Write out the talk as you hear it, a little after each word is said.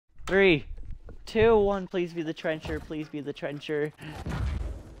3, 2, 1. Please be the trencher. Please be the trencher.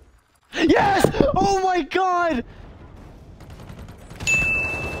 Yes! Oh my god!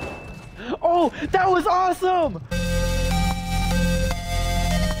 Oh, that was awesome!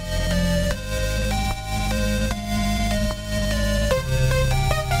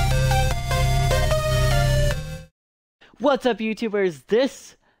 What's up, YouTubers?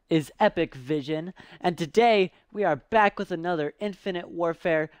 This is Epic Vision, and today we are back with another Infinite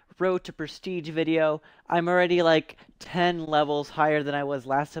Warfare Road to Prestige video. I'm already like 10 levels higher than I was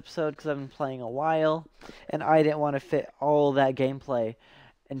last episode because I've been playing a while, and I didn't want to fit all that gameplay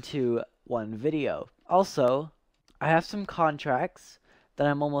into one video. Also, I have some contracts that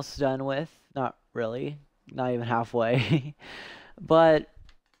I'm almost done with. Not really, not even halfway, but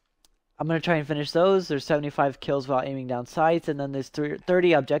I'm going to try and finish those. There's 75 kills while aiming down sights, and then there's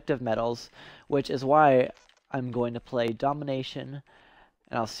 30 objective medals, which is why I'm going to play Domination,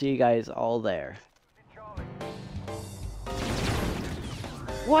 and I'll see you guys all there.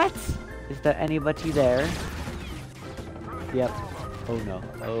 What? Is there anybody there? Yep. Oh no.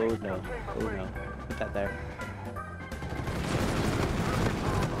 Oh no. Oh no. Put that there.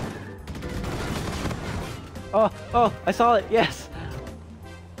 Oh, I saw it. Yes.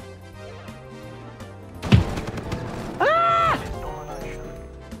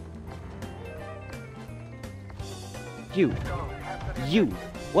 You,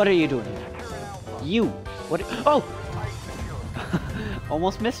 what are you doing? You, what? Oh!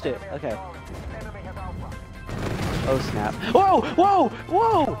 Almost missed it. Okay. Oh snap. Whoa! Whoa!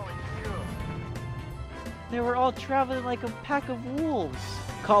 Whoa! They were all traveling like a pack of wolves.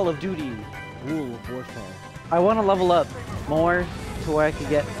 Call of Duty, Rule of Warfare. I want to level up more to where I could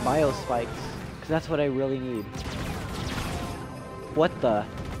get bio spikes, because that's what I really need. What the?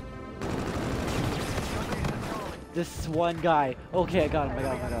 This one guy. Okay, I got him. I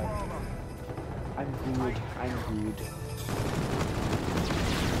got him. I'm good. I'm good.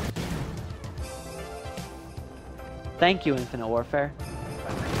 Thank you, Infinite Warfare.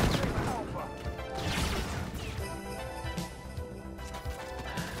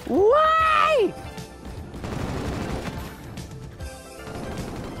 Why?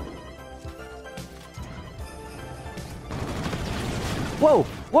 Whoa!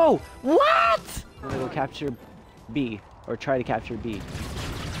 Whoa! What? I'm gonna go capture B, or try to capture B.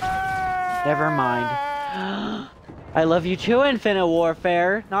 Never mind. I love you too, Infinite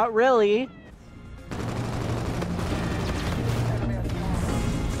Warfare. Not really.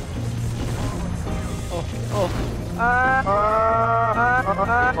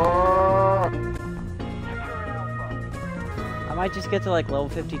 I might just get to like level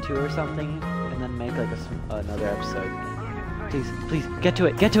 52 or something, and then make like another episode. Please, get to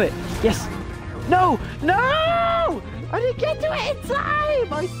it, yes! No! No! I didn't get to it in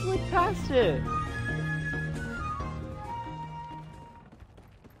time! I slipped past it.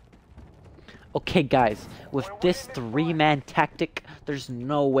 Okay, guys, with this 3-man tactic, there's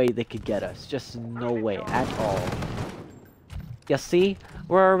no way they could get us. Just no way at all. You see?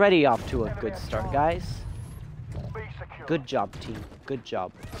 We're already off to a good start, guys. Good job, team. Good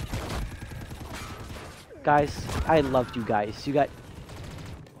job. Guys, I loved you guys. You got...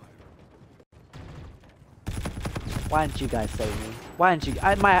 Why didn't you guys save me? Why didn't you?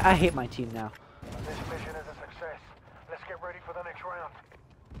 I hate my team now. This mission is a success. Let's get ready for the next round.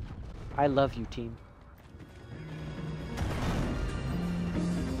 I love you, team.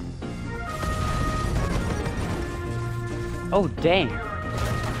 Oh dang!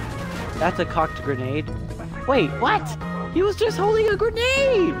 That's a cocked grenade. Wait, what? He was just holding a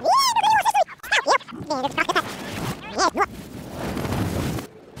grenade.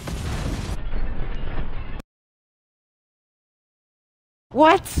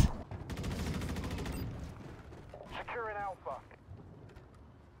 What? Securing Alpha.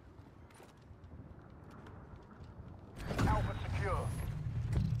 Alpha secure.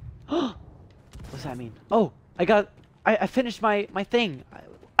 What's that mean? Oh, I finished my thing.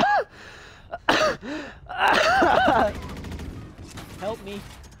 Help me.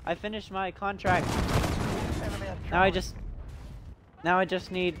 I finished my contract. Now I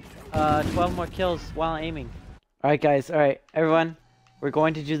just need 12 more kills while aiming. Alright guys, alright, everyone. We're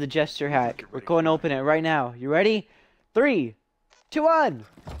going to do the gesture hack. We're going to open it right now. You ready? 3, 2, 1!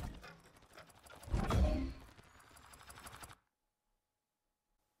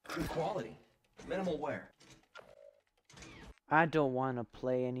 Good quality. Minimal wear. I don't want to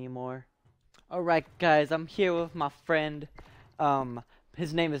play anymore. Alright guys, I'm here with my friend,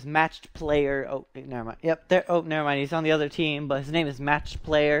 His name is Matched Player. Oh, never mind. Yep, there. Oh, never mind. He's on the other team, but his name is Matched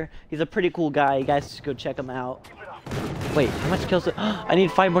Player. He's a pretty cool guy. You guys should go check him out. Wait, how much kills? I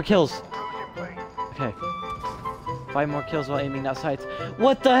need 5 more kills. Okay. 5 more kills while aiming down sights.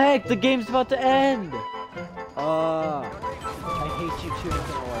 What the heck? The game's about to end. I hate you too,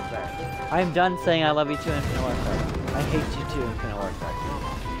 Infinite Warfare. I am done saying I love you too, Infinite Warfare. I hate you too, Infinite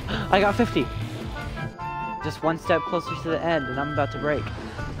Warfare. I got 50. Just one step closer to the end, and I'm about to break.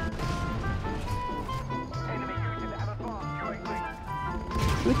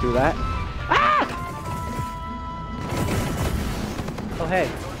 Who threw that? Ah! Oh, hey.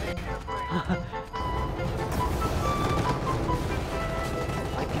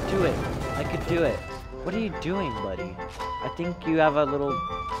 I could do it. I could do it. What are you doing, buddy? I think you have a little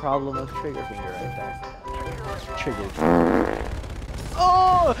problem with trigger finger right there. Trigger.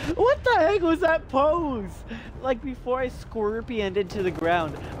 Oh! What the heck was that pose? Like, before I scorpioned into the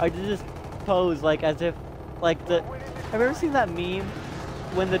ground, I did this pose, like, as if, like, the... Have you ever seen that meme?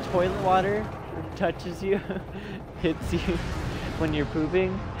 When the toilet water touches you, hits you when you're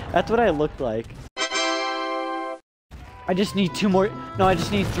pooping? That's what I looked like. I just need 2 more... No, I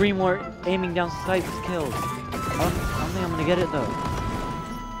just need 3 more aiming down sights kills. I don't think I'm gonna get it, though.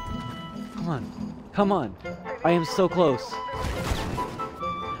 Come on. Come on. I am so close.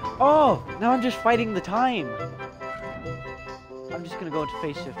 Oh! Now I'm just fighting the time. I'm just gonna go into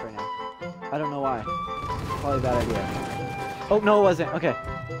phase shift right now. I don't know why. Probably a bad idea. Oh, no, it wasn't. Okay.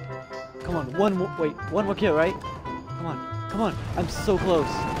 Come on. One more. Wait. 1 more kill, right? Come on. Come on. I'm so close.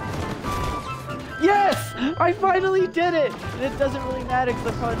 Yes! I finally did it! And it doesn't really matter because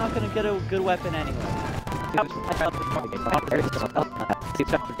I'm probably not going to get a good weapon anyway.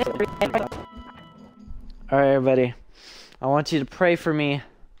 Alright, everybody. I want you to pray for me.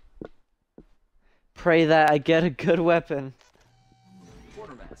 Pray that I get a good weapon.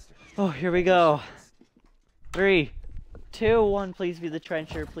 Oh, here we go. 3, 2, 1. Please be the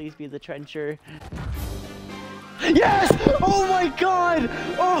trencher. Please be the trencher. Yes! Oh my god!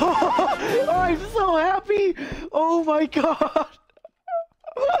 Oh, I'm so happy! Oh my god!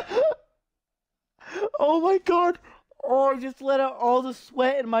 Oh my god! Oh, I just let out all the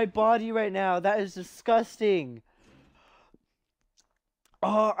sweat in my body right now. That is disgusting.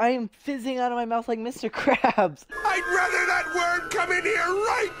 Oh, I am fizzing out of my mouth like Mr. Krabs. I'd rather that worm come in here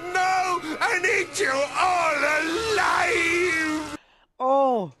right now and eat you all alive!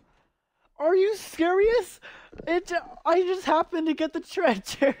 Oh, are you serious? I just happened to get the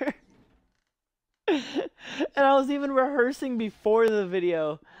trencher. And I was even rehearsing before the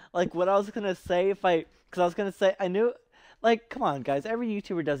video, like what I was gonna say because I was gonna say, I knew, like, come on guys, every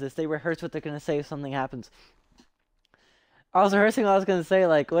YouTuber does this, they rehearse what they're gonna say if something happens. I was rehearsing what I was gonna say,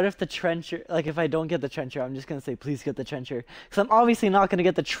 like, what if the trencher, like, if I don't get the trencher, I'm just gonna say, please get the trencher. Because I'm obviously not gonna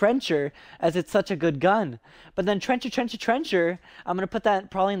get the trencher, as it's such a good gun. But then trencher, trencher, trencher, I'm gonna put that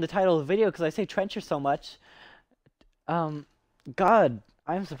probably in the title of the video, because I say trencher so much. God,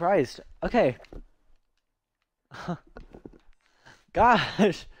 I'm surprised. Okay.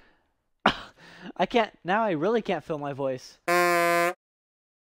 Gosh. I can't, now I really can't feel my voice. Alright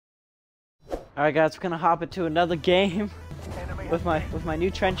guys, we're gonna hop into another game with my new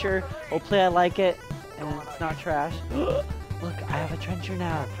trencher. Hopefully I like it and it's not trash. Look, I have a trencher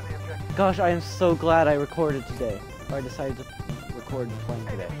now. Gosh, I am so glad I recorded today. Or I decided to record playing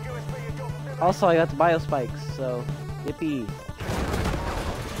today. Also, I got the biospikes, so yippee.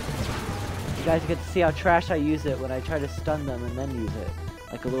 You guys get to see how trash I use it when I try to stun them and then use it.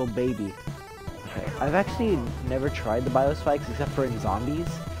 Like a little baby. Okay, I've actually never tried the biospikes except for in zombies.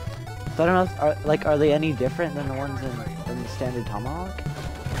 So I don't know, are they any different than the ones in the standard Tomahawk?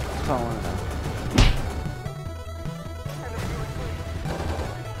 That's all I want to know.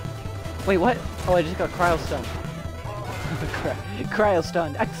 Wait, what? Oh, I just got cryo stunned. Cryo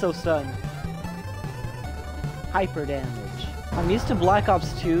stunned, exo stunned. Hyper damage. I'm used to Black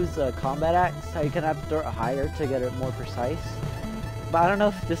Ops 2's combat axe, how you kind of have to throw it higher to get it more precise. But I don't know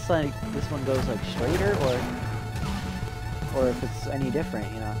if this one goes like straighter or if it's any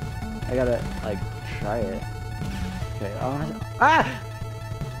different, you know. I gotta like try it. Okay,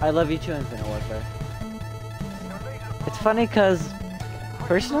 I love you too, Infinite Warfare. It's funny because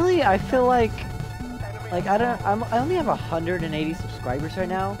personally I feel like I only have 180 subscribers right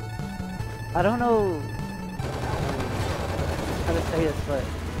now. I don't know how to say this, but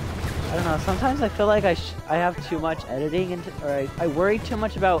I don't know. Sometimes I feel like I have too much editing or I worry too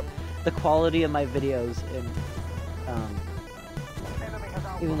much about the quality of my videos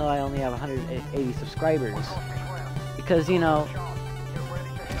even though I only have 180 subscribers, because you know,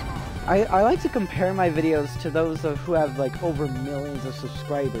 I like to compare my videos to those who have like over millions of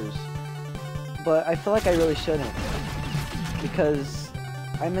subscribers, but I feel like I really shouldn't, because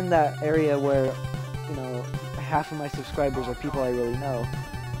I'm in that area where, you know, half of my subscribers are people I really know,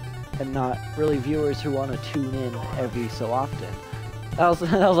 and not really viewers who want to tune in every so often. That was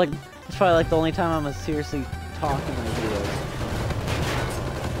like, it's probably like the only time I'm seriously talking in the videos.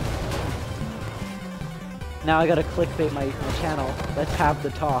 Now I gotta clickbait my channel. Let's have the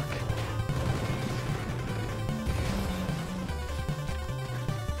talk.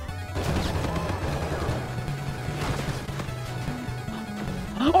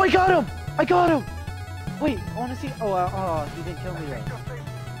 Oh, I got him! I got him! Wait, I wanna see. Oh, he didn't kill me yet.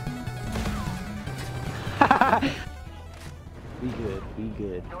 We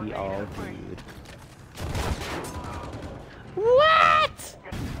good, we all good. What?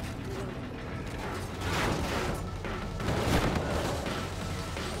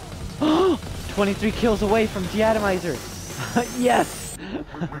 Oh, 23 kills away from Deatomizer. Yes.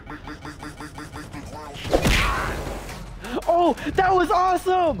 Oh, that was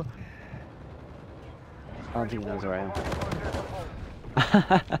awesome. I don't think he knows where I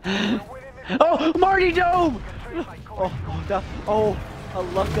am. Oh, Marty Dome! Oh, a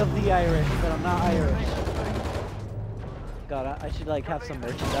luck of the Irish, but I'm not Irish. God, I should like have some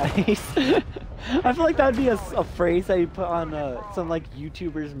merchandise. I feel like that'd be a phrase that you put on some like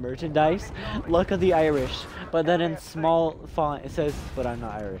YouTubers merchandise. Luck of the Irish, but then in small font it says, "But I'm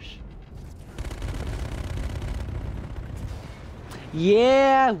not Irish."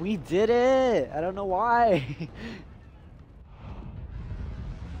 Yeah, we did it. I don't know why.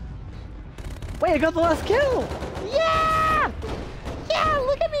 Wait, I got the last kill! Yeah! Yeah,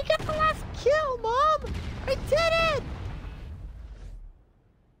 look at me get the last kill, Mom! I did it!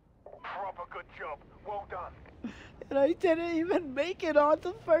 Proper good job. Well done. And I didn't even make it on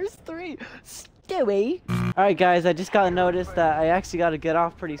the first 3. Stewie! Alright guys, I just got a notice that I actually got to get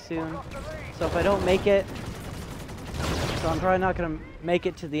off pretty soon. So if I don't make it... So I'm probably not going to make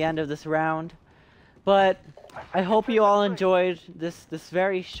it to the end of this round. But I hope you all enjoyed this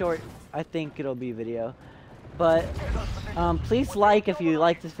very short, I think it'll be, video. But please like if you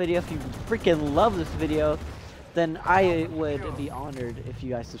like this video. If you freaking love this video, then I would be honored if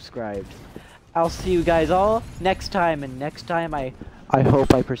you guys subscribed. I'll see you guys all next time, and next time I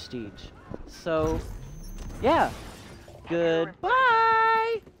hope I prestige. So yeah,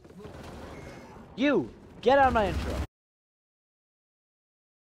 goodbye. You get out of my intro.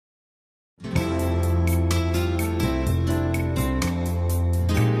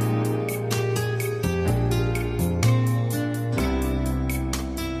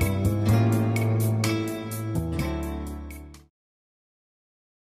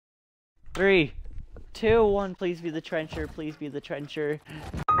 Three, 2, 1, please be the trencher, please be the trencher.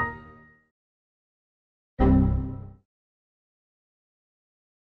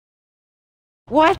 What?